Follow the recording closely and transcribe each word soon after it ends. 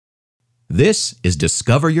This is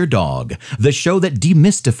Discover Your Dog, the show that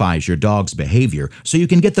demystifies your dog's behavior so you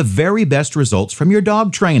can get the very best results from your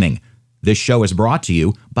dog training. This show is brought to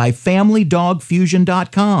you by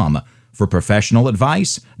FamilyDogFusion.com. For professional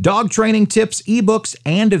advice, dog training tips, ebooks,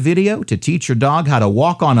 and a video to teach your dog how to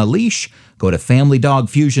walk on a leash, go to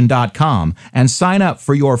FamilyDogFusion.com and sign up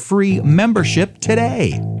for your free membership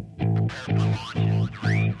today.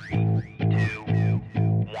 3, 2,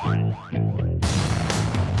 1.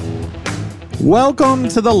 Welcome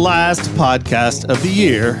to the last podcast of the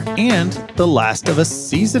year and the last of a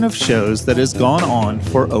season of shows that has gone on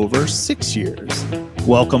for over 6 years.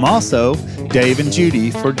 Welcome also, Dave and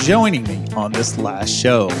Judy, for joining me on this last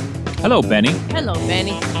show. Hello, Benny. Hello,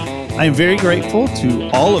 Benny. I am very grateful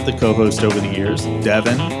to all of the co-hosts over the years,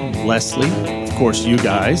 Devin, Leslie, of course you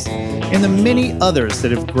guys, and the many others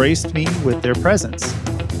that have graced me with their presence.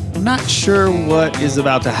 I'm not sure what is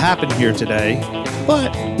about to happen here today,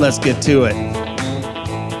 but let's get to it.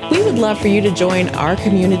 We would love for you to join our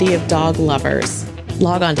community of dog lovers.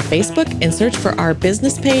 Log on to Facebook and search for our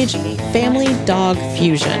business page, Family Dog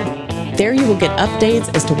Fusion. There you will get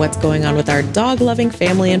updates as to what's going on with our dog-loving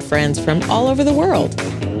family and friends from all over the world.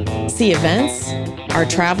 See events, our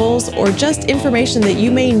travels, or just information that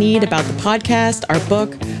you may need about the podcast, our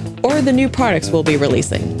book, or the new products we'll be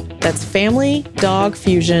releasing. That's Family Dog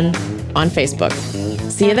Fusion on Facebook.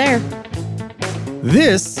 See you there.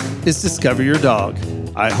 This is Discover Your Dog.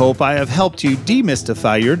 I hope I have helped you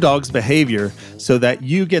demystify your dog's behavior so that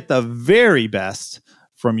you get the very best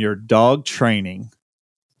from your dog training.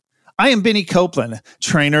 I am Benny Copeland,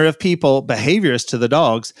 trainer of people, behaviorist to the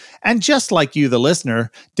dogs, and just like you, the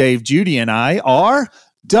listener, Dave, Judy, and I are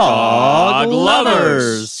dog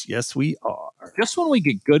lovers. Yes, we are. Just when we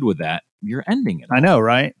get good with that, you're ending it. I know,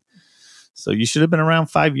 right? So you should have been around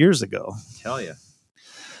 5 years ago. Tell you.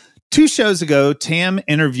 2 shows ago, Tam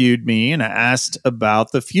interviewed me and I asked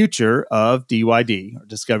about the future of DYD, or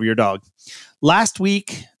Discover Your Dog. Last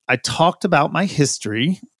week, I talked about my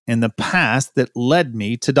history in the past that led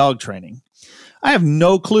me to dog training. I have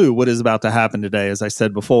no clue what is about to happen today, as I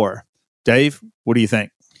said before. Dave, what do you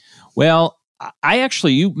think? Well,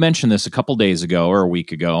 you mentioned this a couple days ago or a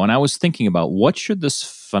week ago, and I was thinking about what should this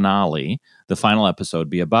finale, the final episode,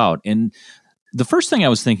 be about? And the first thing I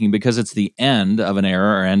was thinking, because it's the end of an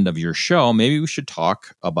era or end of your show, maybe we should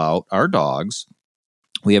talk about our dogs.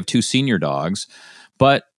 We have 2 senior dogs,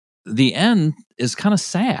 but the end is kind of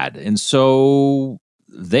sad. And so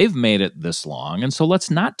they've made it this long. And so let's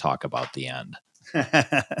not talk about the end.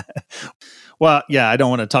 Well, yeah, I don't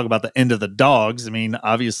want to talk about the end of the dogs. I mean,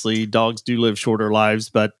 obviously dogs do live shorter lives,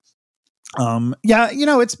 but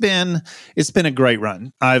it's been a great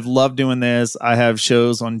run. I've loved doing this. I have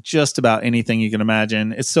shows on just about anything you can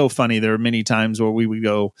imagine. It's so funny. There are many times where we would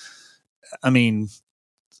go,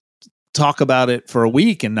 talk about it for a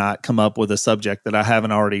week and not come up with a subject that I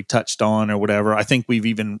haven't already touched on or whatever. I think we've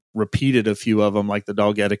even repeated a few of them, like the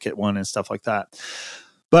dog etiquette one and stuff like that.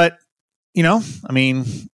 But,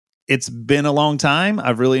 it's been a long time.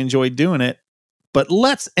 I've really enjoyed doing it. But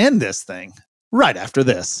let's end this thing right after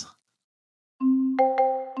this.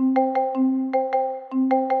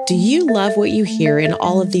 Do you love what you hear in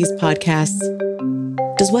all of these podcasts?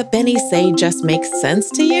 Does what Benny say just make sense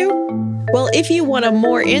to you? Well, if you want a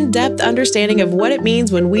more in-depth understanding of what it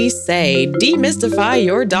means when we say demystify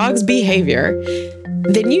your dog's behavior,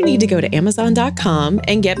 then you need to go to Amazon.com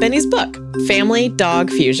and get Benny's book, Family Dog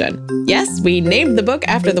Fusion. Yes, we named the book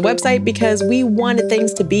after the website because we wanted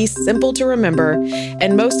things to be simple to remember.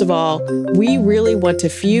 And most of all, we really want to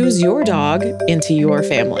fuse your dog into your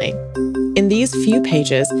family. In these few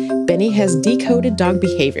pages, Benny has decoded dog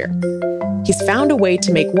behavior. He's found a way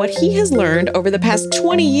to make what he has learned over the past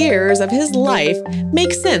 20 years of his life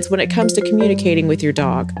make sense when it comes to communicating with your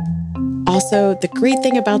dog. Also, the great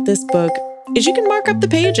thing about this book is you can mark up the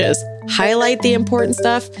pages, highlight the important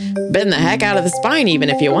stuff, bend the heck out of the spine even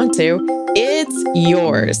if you want to. It's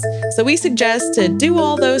yours. So we suggest to do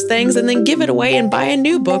all those things and then give it away and buy a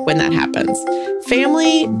new book when that happens.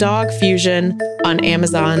 Family Dog Fusion on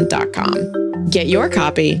Amazon.com. Get your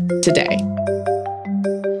copy today.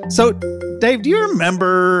 So, Dave, do you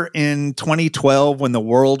remember in 2012 when the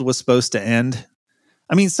world was supposed to end?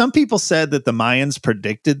 Some people said that the Mayans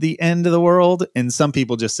predicted the end of the world, and some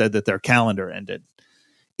people just said that their calendar ended.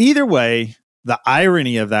 Either way, the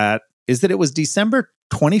irony of that is that it was December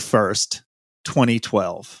 21st,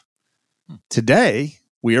 2012. Today,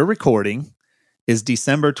 we are recording, is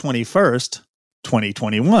December 21st,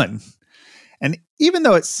 2021. And even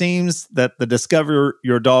though it seems that the Discover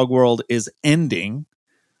Your Dog world is ending,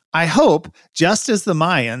 I hope, just as the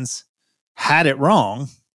Mayans had it wrong,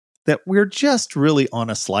 that we're just really on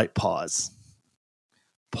a slight pause.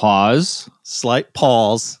 Pause. Slight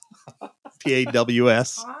pause.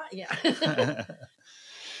 PAWS. Yeah.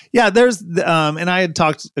 Yeah, there's and I had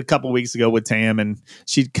talked a couple weeks ago with Tam, and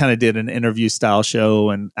she kind of did an interview style show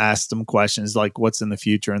and asked some questions like what's in the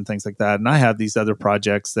future and things like that. And I have these other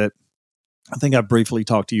projects that I think I briefly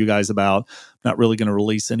talked to you guys about. I'm not really going to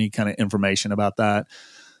release any kind of information about that.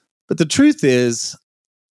 But the truth is,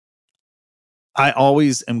 I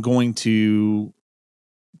always am going to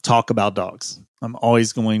talk about dogs. I'm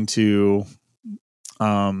always going to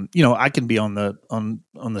I can be on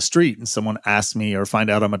the street and someone asks me or find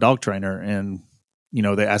out I'm a dog trainer and,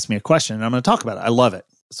 they ask me a question and I'm going to talk about it. I love it.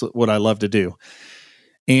 It's what I love to do.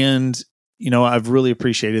 And, I've really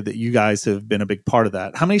appreciated that you guys have been a big part of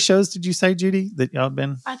that. How many shows did you say, Judy, that y'all have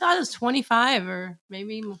been? I thought it was 25 or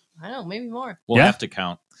maybe, I don't know, maybe more. We'll have to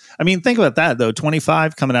count. I mean, think about that though.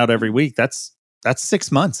 25 coming out every week. That's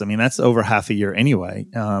 6 months. I mean, that's over half a year anyway.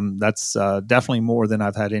 That's definitely more than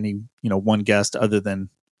I've had any, one guest other than.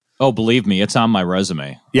 Oh, believe me, it's on my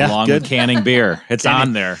resume. Yeah, along good. with canning beer, it's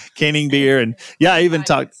on there. Canning beer, and yeah, I even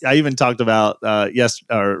talked about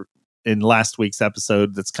in last week's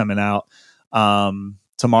episode that's coming out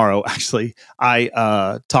tomorrow. Actually,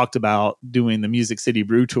 I talked about doing the Music City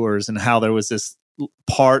Brew Tours and how there was this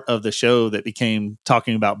part of the show that became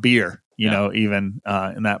talking about beer. Even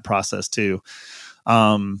in that process too.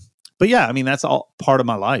 But yeah, I mean, that's all part of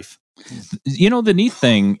my life. The neat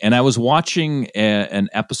thing, and I was watching an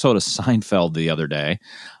episode of Seinfeld the other day,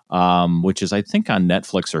 which is, I think, on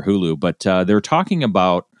Netflix or Hulu, but they're talking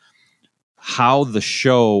about how the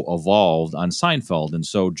show evolved on Seinfeld. And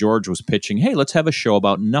so George was pitching, hey, let's have a show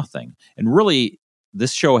about nothing. And really,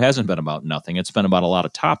 this show hasn't been about nothing. It's been about a lot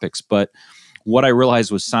of topics, but what I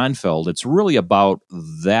realized with Seinfeld, it's really about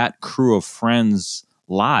that crew of friends'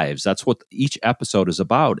 lives. That's what each episode is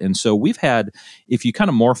about. And so we've had, if you kind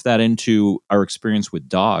of morph that into our experience with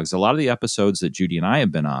dogs, a lot of the episodes that Judy and I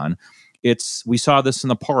have been on, we saw this in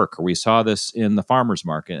the park or we saw this in the farmer's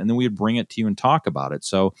market, and then we'd bring it to you and talk about it.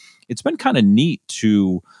 So it's been kind of neat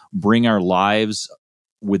to bring our lives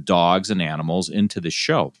with dogs and animals into the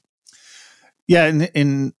show. Yeah.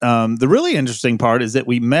 And the really interesting part is that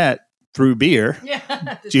we met through beer.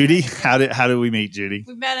 Yeah. Judy, how did we meet, Judy?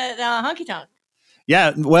 We met at Honky Tonk.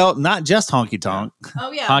 Yeah, well, not just Honky Tonk.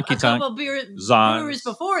 Oh yeah, Honky a Tonk, couple Zons. breweries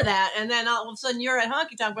before that, and then all of a sudden you're at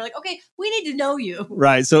Honky Tonk. We're like, okay, we need to know you.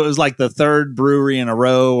 Right, so it was like the third brewery in a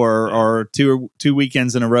row, or two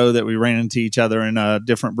weekends in a row that we ran into each other in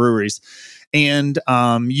different breweries. And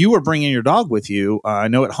you were bringing your dog with you. I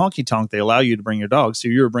know at Honky Tonk they allow you to bring your dog, so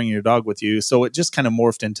you were bringing your dog with you. So it just kind of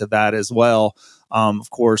morphed into that as well. Of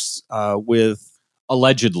course, with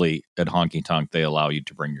allegedly at Honky Tonk they allow you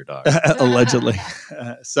to bring your dog. Allegedly.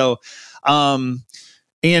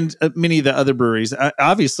 And many of the other breweries,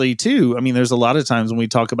 obviously too. I mean, there's a lot of times when we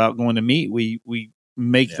talk about going to meet, we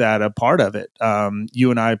make that a part of it.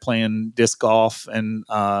 You and I playing disc golf, and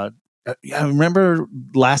I remember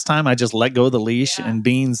last time I just let go of the leash and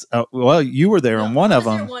Beans. Well, you were there in one of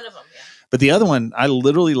them. One of them, yeah. But the other one, I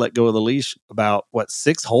literally let go of the leash about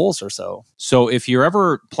 6 holes or so. So if you're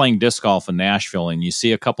ever playing disc golf in Nashville and you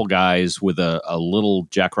see a couple guys with a little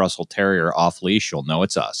Jack Russell Terrier off leash, you'll know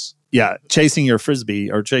it's us. Yeah, chasing your Frisbee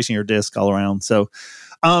or chasing your disc all around. So,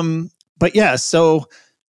 but yeah, so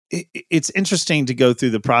it's interesting to go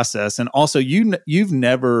through the process. And also, you've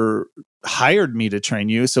never hired me to train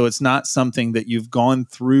you, so it's not something that you've gone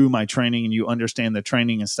through my training and you understand the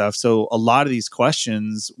training and stuff. So a lot of these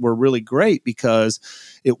questions were really great because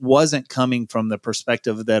it wasn't coming from the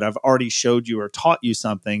perspective that I've already showed you or taught you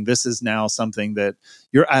something. This is now something that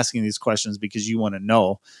you're asking these questions because you want to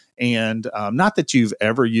know. And not that you've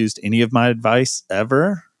ever used any of my advice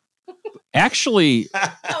ever. Actually,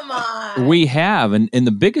 Come on. we have. And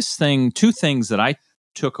the biggest thing, 2 things that I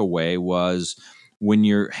took away was when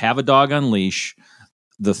you have a dog on leash,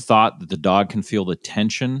 the thought that the dog can feel the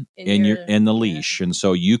tension in the leash. And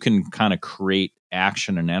so you can kind of create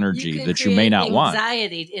action and energy that you may not want.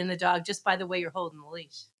 Anxiety in the dog just by the way you're holding the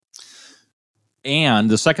leash. And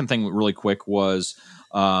the second thing really quick was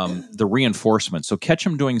the reinforcement. So catch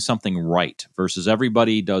them doing something right versus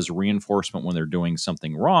everybody does reinforcement when they're doing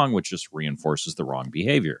something wrong, which just reinforces the wrong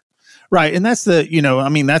behavior. Right. And that's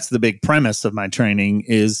that's the big premise of my training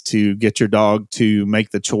is to get your dog to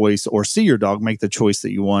make the choice or see your dog make the choice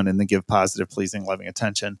that you want and then give positive, pleasing, loving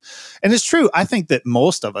attention. And it's true. I think that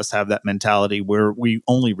most of us have that mentality where we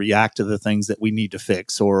only react to the things that we need to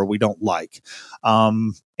fix or we don't like.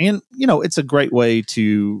 And it's a great way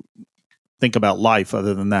to think about life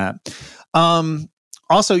other than that.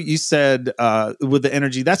 Also, you said with the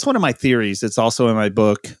energy, that's one of my theories. It's also in my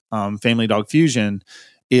book, Family Dog Fusion,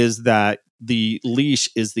 is that the leash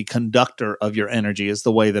is the conductor of your energy, is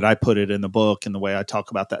the way that I put it in the book and the way I talk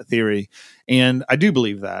about that theory. And I do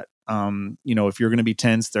believe that. If you're going to be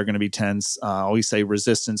tense, they're going to be tense. I always say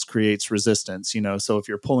resistance creates resistance, so if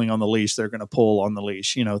you're pulling on the leash, they're going to pull on the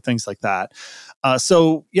leash, things like that.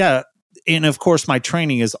 And of course, my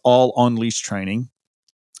training is all on leash training.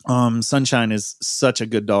 Sunshine is such a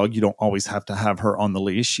good dog. You don't always have to have her on the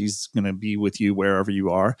leash. She's going to be with you wherever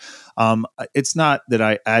you are. It's not that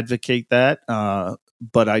I advocate that,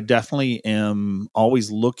 but I definitely am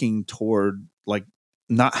always looking toward like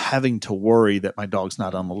not having to worry that my dog's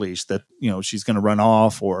not on the leash, that, she's going to run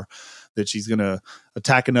off or that she's going to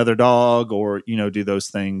attack another dog or, do those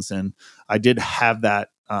things. And I did have that.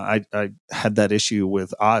 I had that issue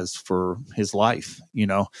with Oz for his life,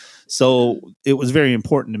 so it was very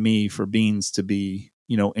important to me for Beans to be,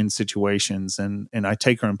 in situations and I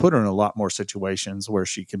take her and put her in a lot more situations where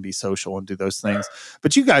she can be social and do those things.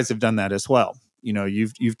 But you guys have done that as well.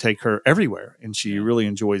 You've take her everywhere and she really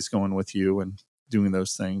enjoys going with you and doing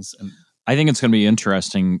those things. And I think it's going to be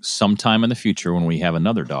interesting sometime in the future when we have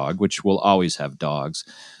another dog, which we'll always have dogs,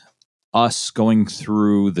 us going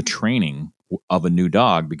through the training of a new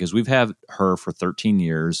dog, because we've had her for 13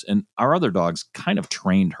 years and our other dogs kind of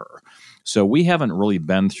trained her. So we haven't really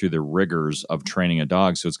been through the rigors of training a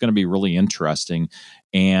dog. So it's going to be really interesting.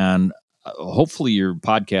 And hopefully your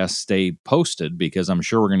podcasts stay posted, because I'm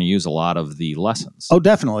sure we're going to use a lot of the lessons. Oh,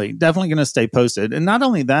 definitely going to stay posted. And not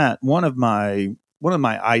only that, one of my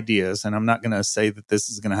ideas, and I'm not going to say that this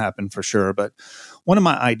is going to happen for sure, but one of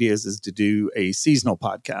my ideas is to do a seasonal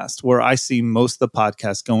podcast where I see most of the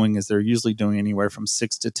podcasts going is they're usually doing anywhere from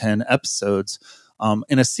 6 to 10 episodes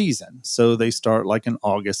in a season. So they start like in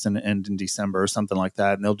August and end in December or something like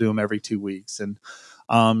that. And they'll do them every 2 weeks. And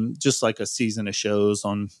just like a season of shows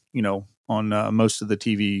on most of the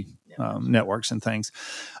TV networks and things.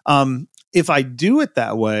 If I do it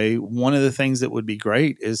that way, one of the things that would be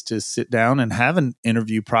great is to sit down and have an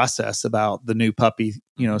interview process about the new puppy,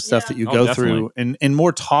 stuff that you go through and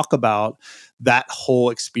more talk about that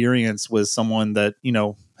whole experience with someone that,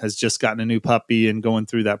 has just gotten a new puppy and going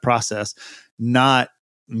through that process, not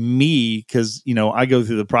me. Cause I go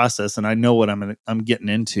through the process and I know what I'm getting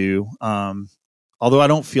into. Although I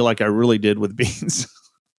don't feel like I really did with Beans.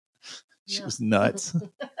 She was nuts.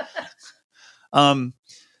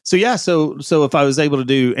 So if I was able to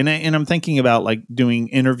do, and I'm thinking about like doing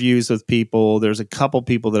interviews with people, there's a couple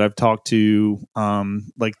people that I've talked to,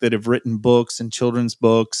 like that have written books and children's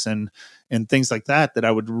books and things like that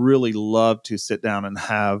I would really love to sit down and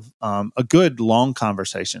have a good long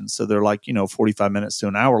conversation. So they're like, 45 minutes to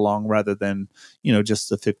an hour long rather than, just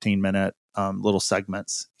the 15-minute little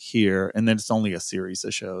segments here. And then it's only a series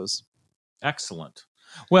of shows. Excellent.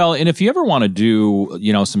 Well, and if you ever want to do,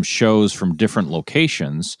 some shows from different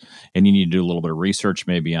locations and you need to do a little bit of research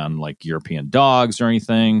maybe on like European dogs or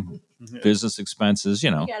anything, business expenses,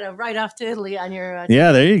 You got to write off to Italy on your...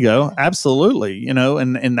 Yeah, there you go. Absolutely.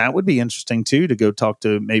 And that would be interesting too, to go talk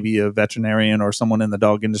to maybe a veterinarian or someone in the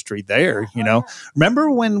dog industry there,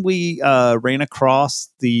 Remember when we ran across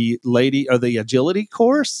the lady or the agility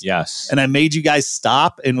course? Yes. And I made you guys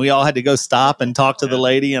stop and we all had to go stop and talk to the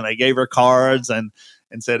lady and I gave her cards and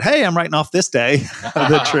said, hey, I'm writing off this day of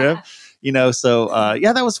the trip,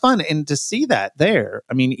 that was fun. And to see that there,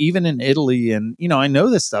 I mean, even in Italy and, I know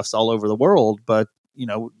this stuff's all over the world, but,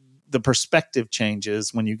 the perspective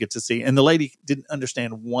changes when you get to see, and the lady didn't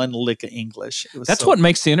understand one lick of English. That's what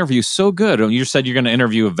makes the interview so good. You said you're going to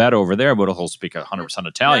interview a vet over there, but he'll speak 100%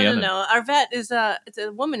 Italian. No. Our vet is it's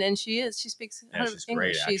a woman and she speaks 100% she's English.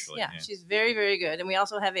 great, actually. She's very, very good. And we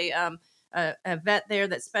also have a vet there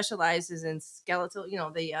that specializes in skeletal,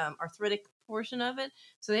 the arthritic portion of it.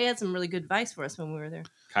 So they had some really good advice for us when we were there.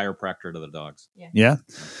 Chiropractor to the dogs. Yeah.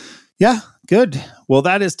 Good. Well,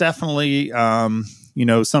 that is definitely,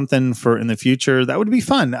 something for in the future that would be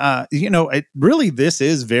fun. This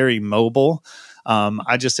is very mobile.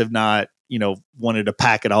 I just have not, wanted to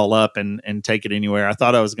pack it all up and take it anywhere. I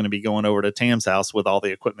thought I was going to be going over to Tam's house with all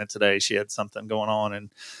the equipment today. She had something going on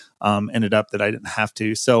and ended up that I didn't have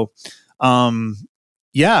to. So, that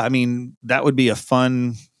would be a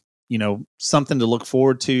fun, something to look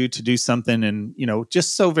forward to do something and,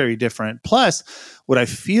 just so very different. Plus, what I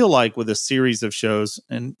feel like with a series of shows,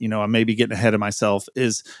 and, I may be getting ahead of myself,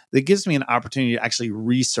 is it gives me an opportunity to actually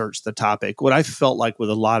research the topic. What I felt like with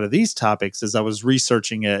a lot of these topics is I was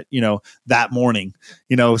researching it, that morning,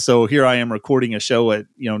 so here I am recording a show at,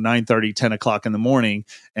 9:30, 10 o'clock in the morning.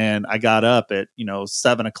 And I got up at,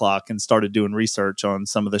 7 o'clock and started doing research on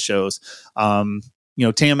some of the shows.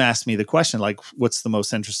 Tam asked me the question, like, what's the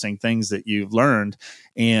most interesting things that you've learned?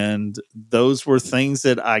 And those were things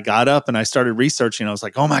that I got up and I started researching. I was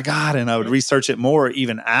like, oh my God. And I would research it more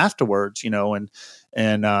even afterwards,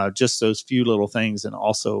 and just those few little things. And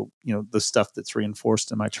also, the stuff that's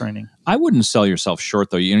reinforced in my training. I wouldn't sell yourself short,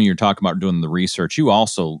 though. You're talking about doing the research. You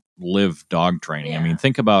also live dog training. Yeah. I mean,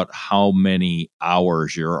 think about how many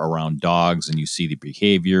hours you're around dogs and you see the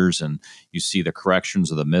behaviors and you see the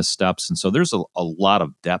corrections of the missteps. And so there's a lot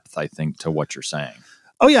of depth, I think, to what you're saying.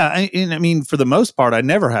 Oh, yeah. I mean, for the most part, I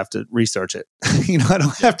never have to research it. I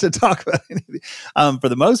don't have to talk about anything. For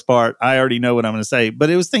the most part, I already know what I'm going to say.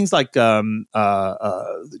 But it was things like colorblind.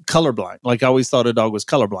 Like I always thought a dog was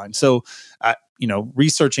colorblind. So,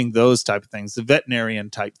 researching those type of things, the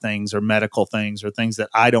veterinarian type things or medical things or things that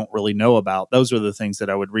I don't really know about, those are the things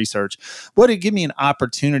that I would research. Would it give me an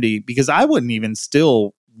opportunity? Because I wouldn't even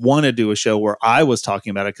still want to do a show where I was talking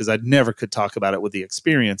about it, because I never could talk about it with the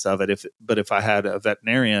experience of it. But if I had a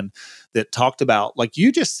veterinarian that talked about, like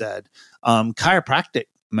you just said, chiropractic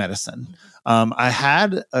medicine. I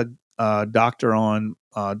had a doctor on,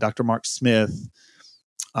 Dr. Mark Smith,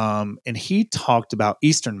 and he talked about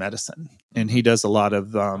Eastern medicine, and he does a lot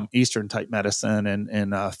of Eastern type medicine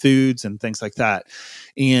and foods and things like that.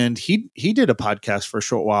 And he did a podcast for a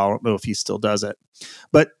short while. I don't know if he still does it,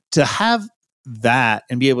 but to have that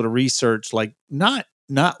and be able to research, like not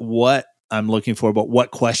what I'm looking for, but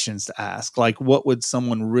what questions to ask, like what would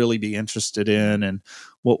someone really be interested in and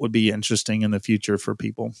what would be interesting in the future for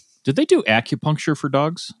people. Did they do acupuncture for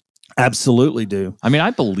dogs? Absolutely do. I mean,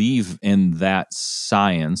 I believe in that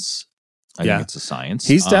science. I think it's a science.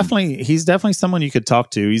 He's definitely someone you could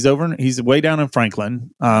talk to. He's way down in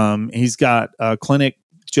Franklin. He's got a clinic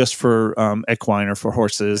just for equine or for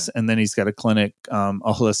horses, and then he's got a clinic,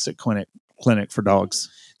 a holistic clinic for dogs.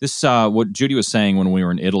 This what Judy was saying when we were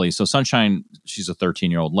in Italy. So Sunshine, she's a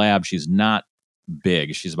 13-year-old lab. She's not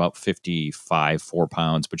big. She's about 4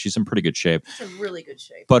 pounds, but she's in pretty good shape. It's in really good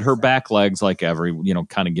shape. But her back legs, like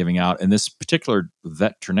kind of giving out. And this particular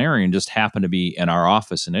veterinarian just happened to be in our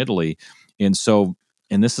office in Italy. And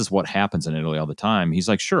this is what happens in Italy all the time. He's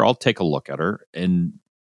like, sure, I'll take a look at her. And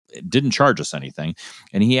it didn't charge us anything.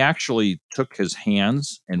 And he actually took his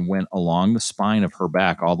hands and went along the spine of her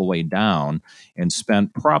back all the way down and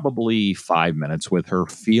spent probably 5 minutes with her,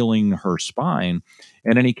 feeling her spine.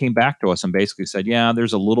 And then he came back to us and basically said, yeah,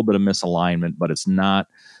 there's a little bit of misalignment, but it's not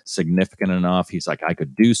significant enough. He's like, I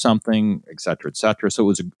could do something, et cetera, et cetera.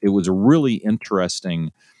 So it was a really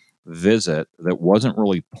interesting visit that wasn't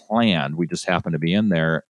really planned. We just happened to be in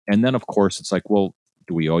there. And then, of course, it's like, well,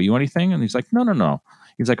 do we owe you anything? And he's like, no.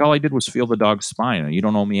 He's like, all I did was feel the dog's spine, and you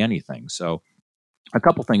don't owe me anything. So a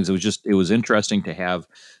couple things. It was interesting to have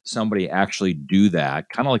somebody actually do that,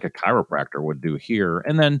 kind of like a chiropractor would do here.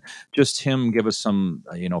 And then just him give us some,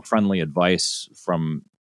 friendly advice from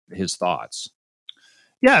his thoughts.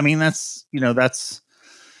 Yeah. I mean, that's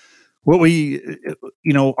what we,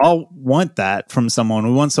 all want that from someone.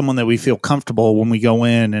 We want someone that we feel comfortable when we go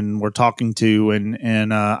in and we're talking to.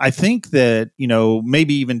 And I think that,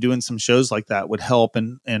 maybe even doing some shows like that would help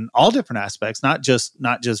in all different aspects, not just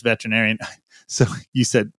veterinarian. So you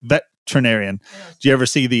said veterinarian. Yeah. Do you ever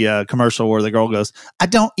see the commercial where the girl goes, I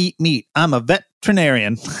don't eat meat, I'm a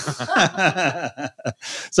veterinarian.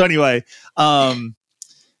 So anyway,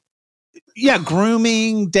 yeah,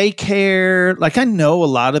 grooming, daycare. Like I know a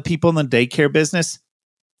lot of people in the daycare business,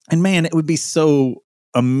 and man, it would be so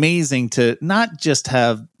amazing to not just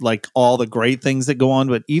have like all the great things that go on,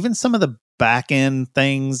 but even some of the back end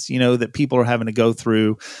things, that people are having to go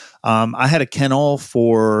through. I had a kennel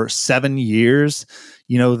for 7 years.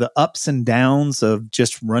 The ups and downs of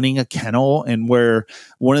just running a kennel, and where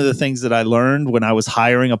one of the things that I learned when I was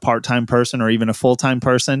hiring a part-time person or even a full-time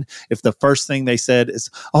person, if the first thing they said is,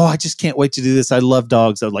 oh, I just can't wait to do this, I love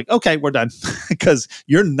dogs. I was like, okay, we're done. Because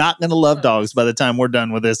you're not going to love dogs by the time we're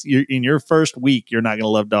done with this. In your first week, you're not going to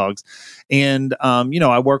love dogs. And,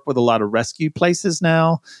 I work with a lot of rescue places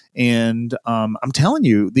now. And I'm telling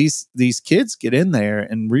you, these kids get in there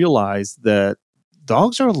and realize that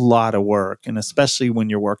dogs are a lot of work, and especially when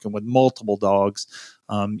you're working with multiple dogs.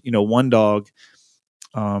 One dog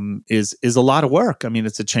is a lot of work. I mean,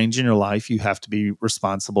 it's a change in your life. You have to be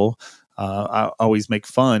responsible. I always make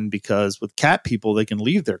fun because with cat people, they can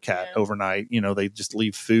leave their cat overnight. They just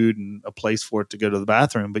leave food and a place for it to go to the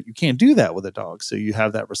bathroom, but you can't do that with a dog. So you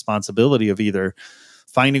have that responsibility of either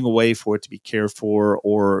finding a way for it to be cared for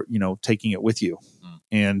or, taking it with you.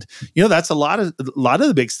 And, that's a lot of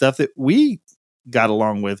the big stuff that we got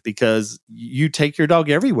along with because you take your dog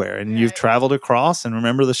everywhere and you've traveled across. And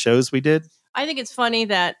remember the shows we did? I think it's funny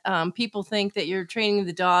that people think that you're training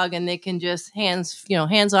the dog and they can just hands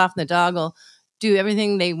off, and the dog will do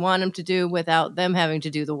everything they want them to do without them having to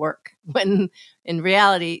do the work. When in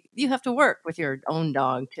reality, you have to work with your own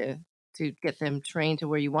dog to get them trained to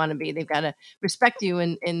where you want to be. They've got to respect you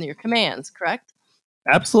in your commands, correct?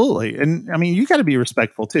 Absolutely. And I mean, you got to be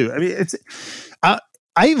respectful too. I mean,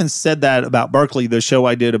 I even said that about Berkeley, the show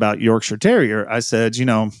I did about Yorkshire Terrier. I said,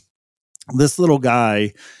 this little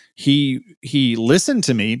guy, he listened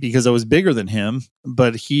to me because I was bigger than him,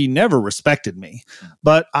 but he never respected me.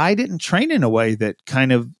 But I didn't train in a way that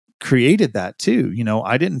kind of created that too.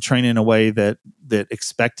 I didn't train in a way that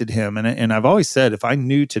expected him. And I've always said, if I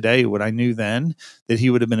knew today what I knew then, that he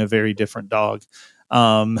would have been a very different dog.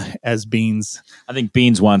 As Beans, I think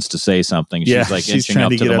Beans wants to say something. She's inching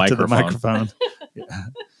up to the microphone. Yeah.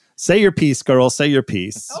 Say your piece, girl. Say your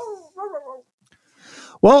piece.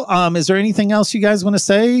 Well, is there anything else you guys want to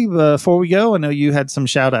say before we go? I know you had some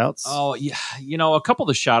shout outs. Oh, yeah. A couple of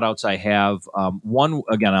the shout outs I have. One,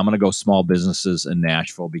 again, I'm going to go small businesses in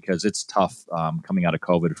Nashville because it's tough coming out of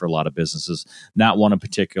COVID for a lot of businesses. Not one in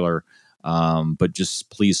particular, but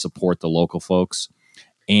just please support the local folks.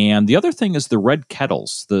 And the other thing is the red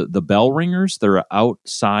kettles, the bell ringers. They're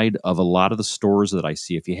outside of a lot of the stores that I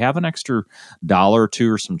see. If you have an extra $1 or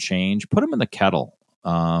 $2 or some change, put them in the kettle.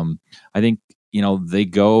 I think,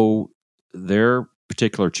 their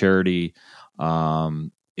particular charity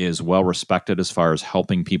is well respected as far as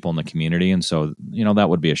helping people in the community. And so, that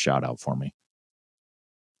would be a shout out for me.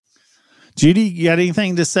 Judy, you got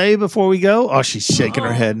anything to say before we go? Oh, she's shaking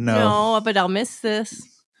her head. No, but I'll miss this.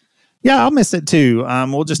 Yeah, I'll miss it too.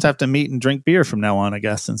 We'll just have to meet and drink beer from now on, I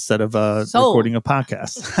guess, instead of recording a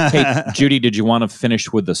podcast. Hey, Judy, did you want to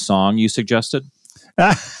finish with the song you suggested?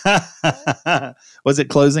 Was it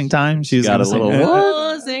closing time? She's got a little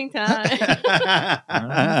closing time.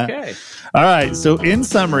 Okay. All right. So in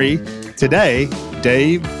summary, today,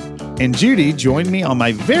 Dave and Judy joined me on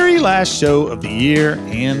my very last show of the year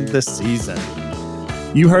and the season.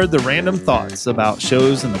 You heard the random thoughts about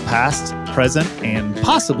shows in the past, present, and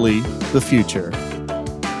possibly the future.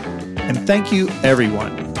 And thank you,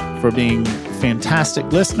 everyone, for being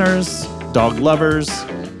fantastic listeners, dog lovers,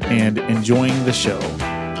 and enjoying the show.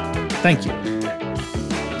 Thank you.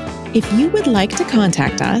 If you would like to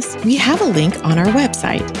contact us, we have a link on our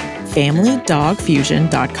website,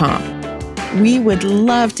 familydogfusion.com. We would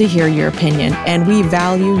love to hear your opinion, and we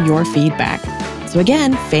value your feedback. So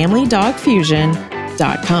again, familydogfusion.com.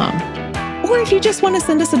 Or if you just want to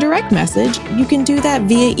send us a direct message, you can do that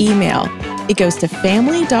via email. It goes to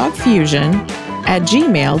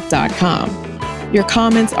familydogfusion@gmail.com. Your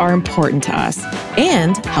comments are important to us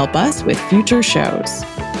and help us with future shows.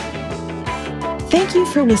 Thank you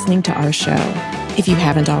for listening to our show. If you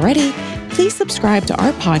haven't already, please subscribe to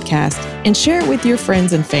our podcast and share it with your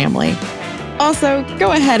friends and family. Also,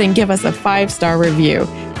 go ahead and give us a 5-star review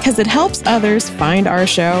because it helps others find our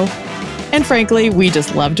show. And frankly, we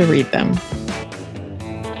just love to read them.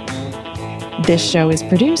 This show is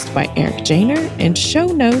produced by Eric Janer, and show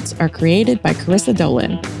notes are created by Carissa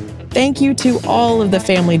Dolan. Thank you to all of the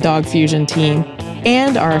Family Dog Fusion team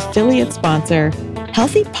and our affiliate sponsor,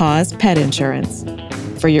 Healthy Paws Pet Insurance.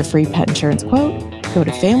 For your free pet insurance quote, go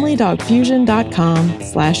to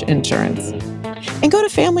familydogfusion.com/insurance. And go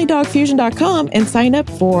to familydogfusion.com and sign up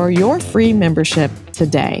for your free membership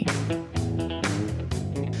today.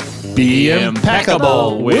 Be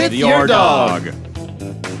impeccable with your dog.